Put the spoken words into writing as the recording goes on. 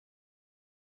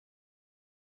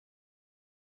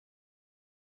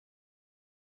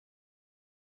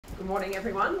Good morning,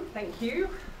 everyone. Thank you.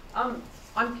 I'm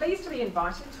pleased to be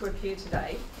invited to appear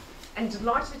today and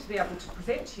delighted to be able to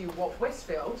present to you what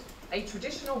Westfield, a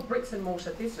traditional bricks and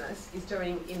mortar business, is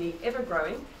doing in the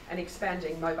ever-growing and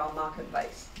expanding mobile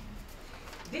marketplace.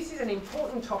 This is an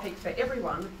important topic for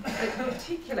everyone, but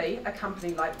particularly a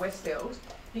company like Westfield,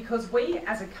 because we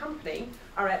as a company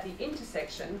are at the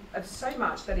intersection of so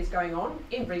much that is going on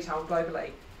in retail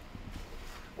globally.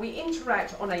 We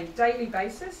interact on a daily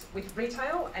basis with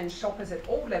retail and shoppers at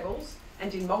all levels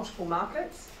and in multiple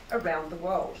markets around the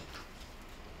world.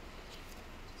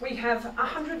 We have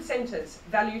 100 centres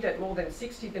valued at more than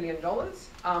 $60 billion.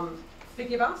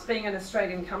 Forgive us, being an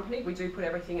Australian company, we do put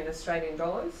everything in Australian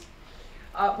dollars.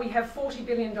 We have $40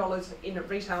 billion in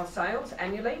retail sales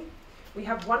annually. We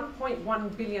have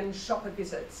 1.1 billion shopper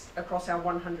visits across our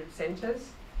 100 centres.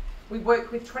 We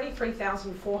work with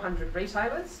 23,400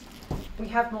 retailers. We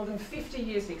have more than 50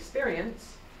 years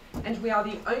experience, and we are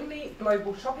the only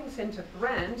global shopping centre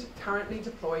brand currently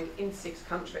deployed in 6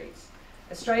 countries: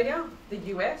 Australia, the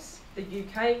US, the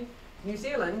UK, New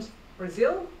Zealand,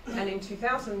 Brazil, and in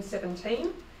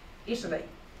 2017, Italy.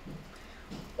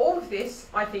 All of this,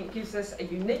 I think, gives us a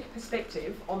unique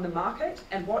perspective on the market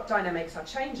and what dynamics are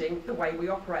changing the way we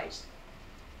operate.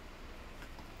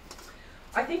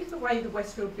 I think the way the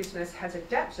Westfield business has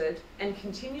adapted and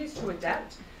continues to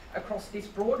adapt across this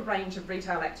broad range of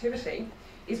retail activity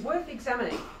is worth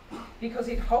examining, because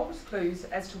it holds clues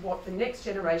as to what the next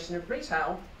generation of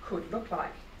retail could look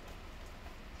like.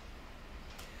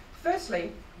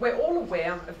 Firstly, we're all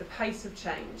aware of the pace of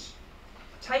change.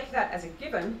 Take that as a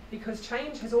given, because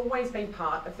change has always been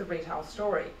part of the retail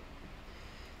story.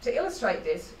 To illustrate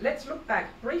this, let's look back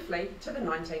briefly to the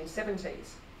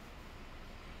 1970s.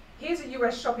 Here's a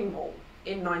US shopping mall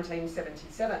in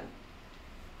 1977.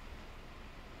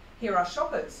 Here are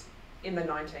shoppers in the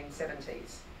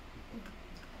 1970s.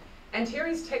 And here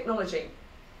is technology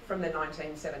from the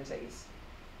 1970s.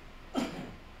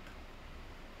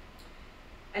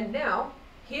 And now,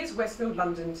 here's Westfield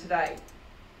London today,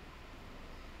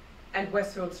 and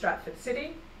Westfield Stratford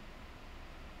City,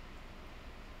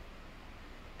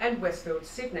 and Westfield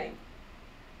Sydney.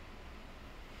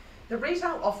 The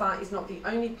retail offer is not the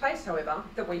only place, however,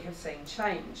 that we have seen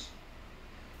change.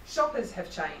 Shoppers have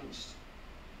changed.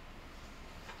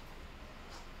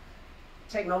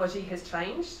 Technology has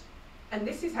changed, and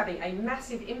this is having a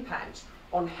massive impact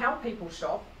on how people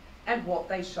shop and what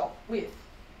they shop with.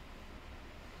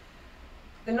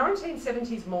 The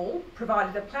 1970s mall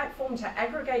provided a platform to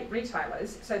aggregate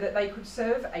retailers so that they could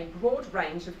serve a broad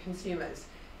range of consumers,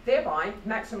 thereby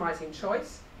maximising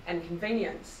choice and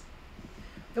convenience.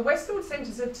 The Westfield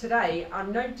centres of today are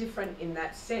no different in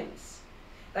that sense.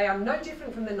 They are no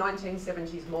different from the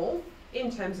 1970s mall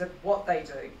in terms of what they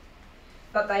do,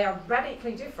 but they are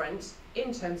radically different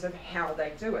in terms of how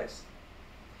they do it.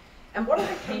 And what are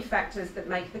the key factors that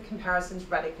make the comparisons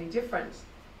radically different?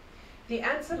 The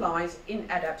answer lies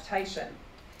in adaptation,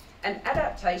 and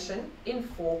adaptation in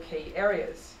 4 key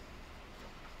areas: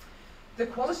 the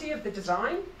quality of the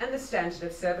design and the standard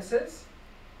of services,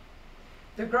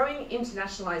 the growing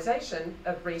internationalisation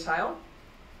of retail,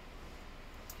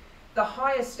 the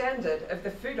higher standard of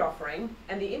the food offering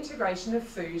and the integration of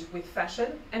food with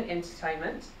fashion and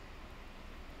entertainment,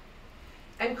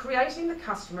 and creating the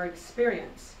customer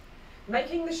experience,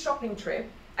 making the shopping trip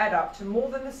add up to more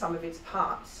than the sum of its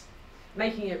parts,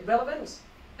 making it relevant,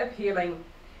 appealing,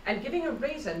 and giving a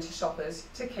reason to shoppers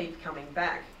to keep coming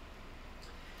back.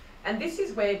 And this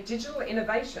is where digital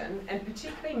innovation, and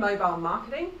particularly mobile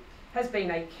marketing, has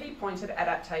been a key point of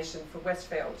adaptation for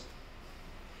Westfield.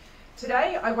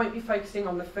 Today, I won't be focusing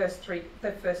on the first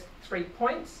three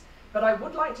points, but I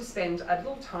would like to spend a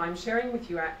little time sharing with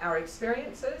you our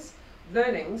experiences,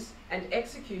 learnings, and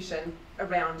execution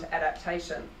around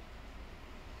adaptation.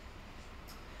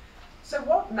 So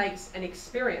what makes an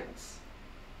experience?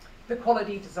 The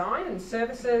quality design and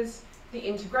services, the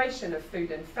integration of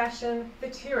food and fashion, the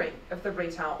tiering of the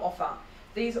retail offer.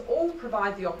 These all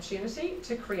provide the opportunity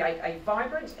to create a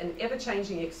vibrant and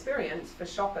ever-changing experience for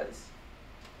shoppers.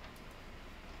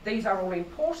 These are all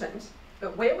important,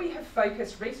 but where we have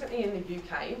focused recently in the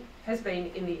UK has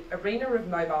been in the arena of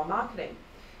mobile marketing,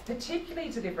 particularly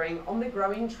delivering on the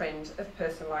growing trend of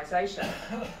personalisation.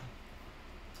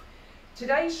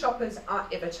 Today's shoppers are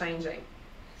ever-changing.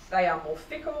 They are more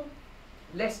fickle,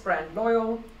 less brand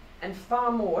loyal, and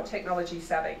far more technology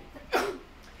savvy.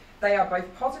 They are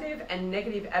both positive and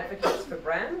negative advocates for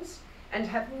brands and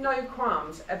have no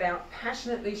qualms about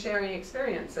passionately sharing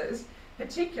experiences,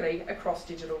 particularly across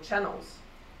digital channels.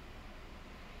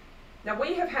 Now,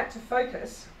 we have had to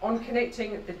focus on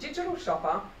connecting the digital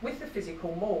shopper with the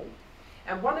physical mall,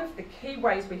 And one of the key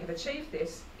ways we have achieved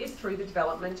this is through the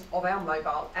development of our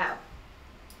mobile app.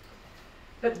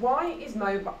 But why is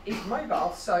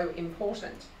mobile so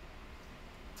important?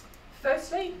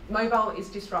 Firstly, mobile is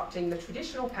disrupting the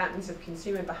traditional patterns of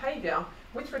consumer behaviour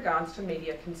with regards to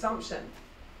media consumption.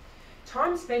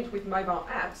 Time spent with mobile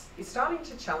apps is starting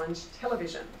to challenge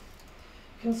television.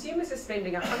 Consumers are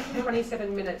spending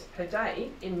 127 minutes per day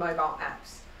in mobile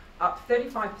apps, up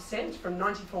 35% from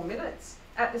 94 minutes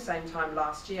at the same time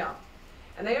last year.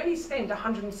 And they only spend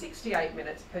 168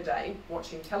 minutes per day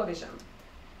watching television.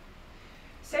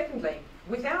 Secondly,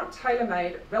 without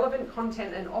tailor-made relevant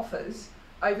content and offers,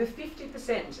 over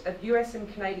 50% of US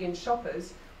and Canadian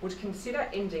shoppers would consider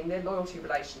ending their loyalty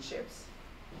relationships.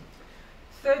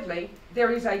 Thirdly,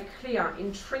 there is a clear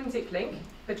intrinsic link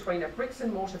between a bricks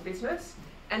and mortar business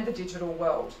and the digital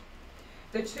world.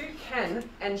 The two can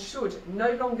and should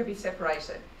no longer be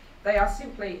separated. They are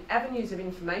simply avenues of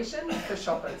information for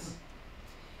shoppers.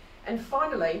 And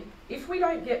finally, if we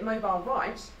don't get mobile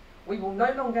right, we will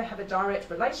no longer have a direct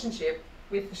relationship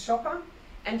with the shopper,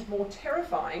 and more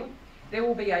terrifying, there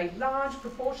will be a large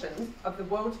proportion of the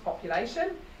world's population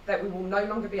that we will no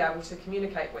longer be able to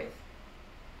communicate with.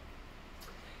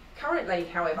 Currently,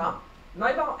 however,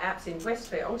 mobile apps in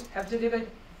Westfield have delivered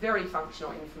very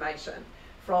functional information,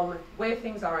 from where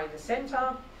things are in the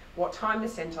centre, what time the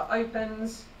centre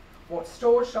opens, what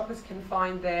stores shoppers can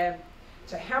find there,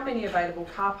 to how many available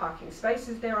car parking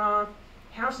spaces there are,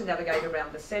 how to navigate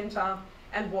around the centre,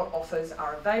 and what offers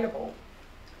are available.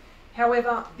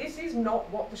 However, this is not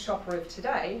what the shopper of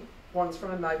today wants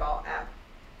from a mobile app,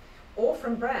 or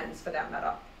from brands for that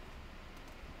matter.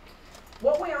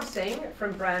 What we are seeing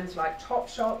from brands like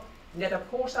Topshop,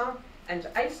 Net-a-Porter, and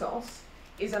ASOS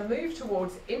is a move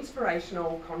towards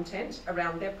inspirational content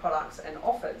around their products and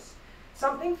offers,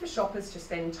 something for shoppers to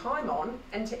spend time on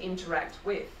and to interact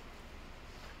with.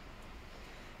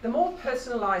 The more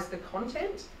personalised the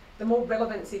content, the more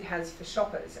relevance it has for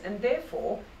shoppers, and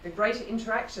therefore the greater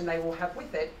interaction they will have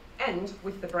with it and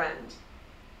with the brand.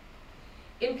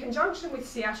 In conjunction with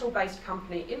Seattle-based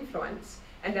company nFluence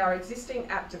and our existing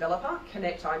app developer,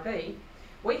 ConnectIB,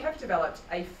 we have developed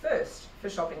a first for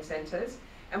shopping centres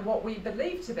and what we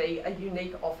believe to be a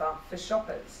unique offer for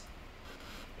shoppers.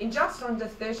 In just under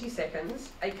 30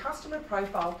 seconds, a customer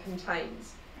profile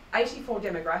contains 84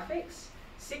 demographics,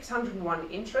 601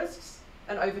 interests,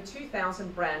 and over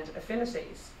 2,000 brand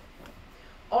affinities.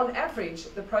 On average,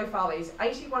 the profile is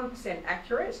 81%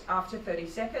 accurate after 30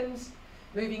 seconds,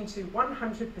 moving to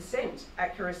 100%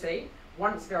 accuracy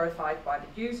once verified by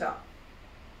the user.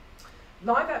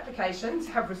 Live applications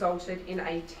have resulted in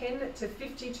a 10 to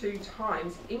 52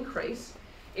 times increase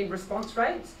in response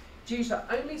rates due to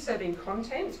only serving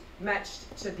content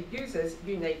matched to the user's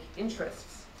unique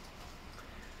interests.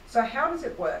 So how does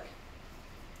it work?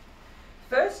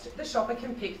 First, the shopper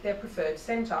can pick their preferred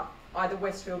centre, either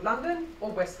Westfield London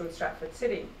or Westfield Stratford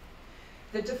City.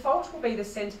 The default will be the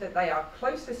centre that they are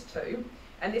closest to,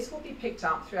 and this will be picked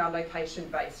up through our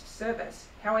location-based service.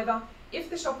 However, if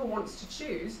the shopper wants to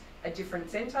choose a different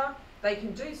centre, they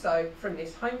can do so from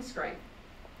this home screen.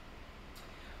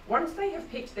 Once they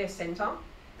have picked their centre,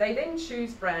 they then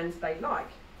choose brands they like,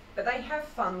 but they have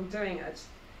fun doing it.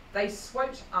 They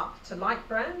swote up to like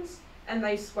brands, and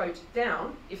they swote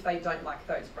down if they don't like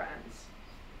those brands.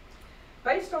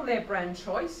 Based on their brand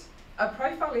choice, a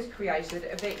profile is created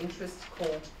of their interests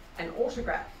called an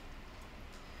autograph.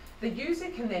 The user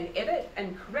can then edit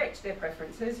and correct their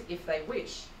preferences if they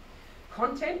wish.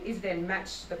 Content is then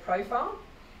matched to the profile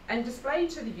and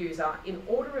displayed to the user in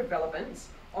order of relevance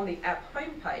on the app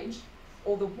homepage,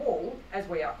 or the wall as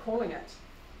we are calling it.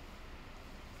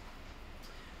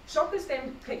 Shoppers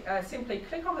then simply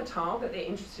click on the tile that they're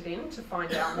interested in to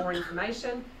find out more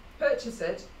information, purchase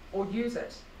it, or use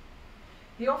it.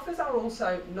 The offers are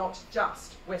also not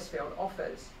just Westfield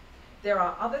offers. There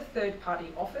are other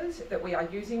third-party offers that we are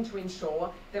using to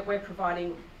ensure that we're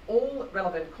providing all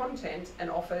relevant content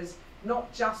and offers,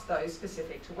 not just those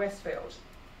specific to Westfield.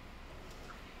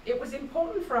 It was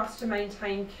important for us to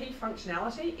maintain key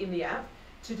functionality in the app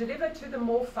to deliver to the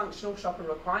more functional shopper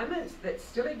requirements that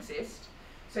still exist.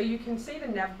 So you can see the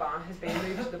nav bar has been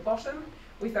moved to the bottom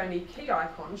with only key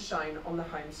icons shown on the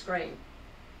home screen.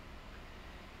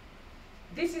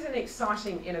 This is an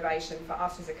exciting innovation for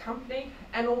us as a company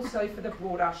and also for the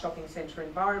broader shopping centre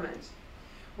environment.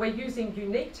 We're using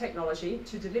unique technology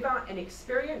to deliver an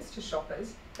experience to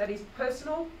shoppers that is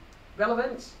personal,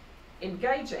 relevant,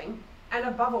 engaging, and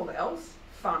above all else,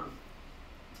 fun.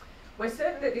 We're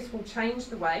certain that this will change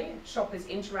the way shoppers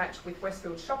interact with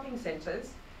Westfield shopping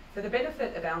centres for the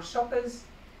benefit of our shoppers,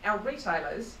 our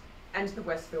retailers, and the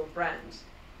Westfield brand.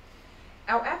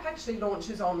 Our app actually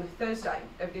launches on Thursday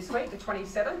of this week, the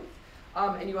 27th,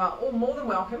 and you are all more than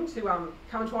welcome to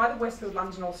come to either Westfield,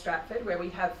 London or Stratford, where we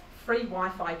have free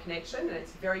Wi-Fi connection, and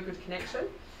it's a very good connection,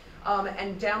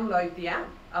 and download the app.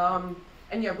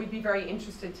 And yeah, we'd be very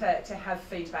interested to have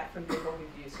feedback from people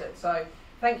who've used it. So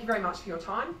thank you very much for your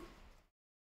time.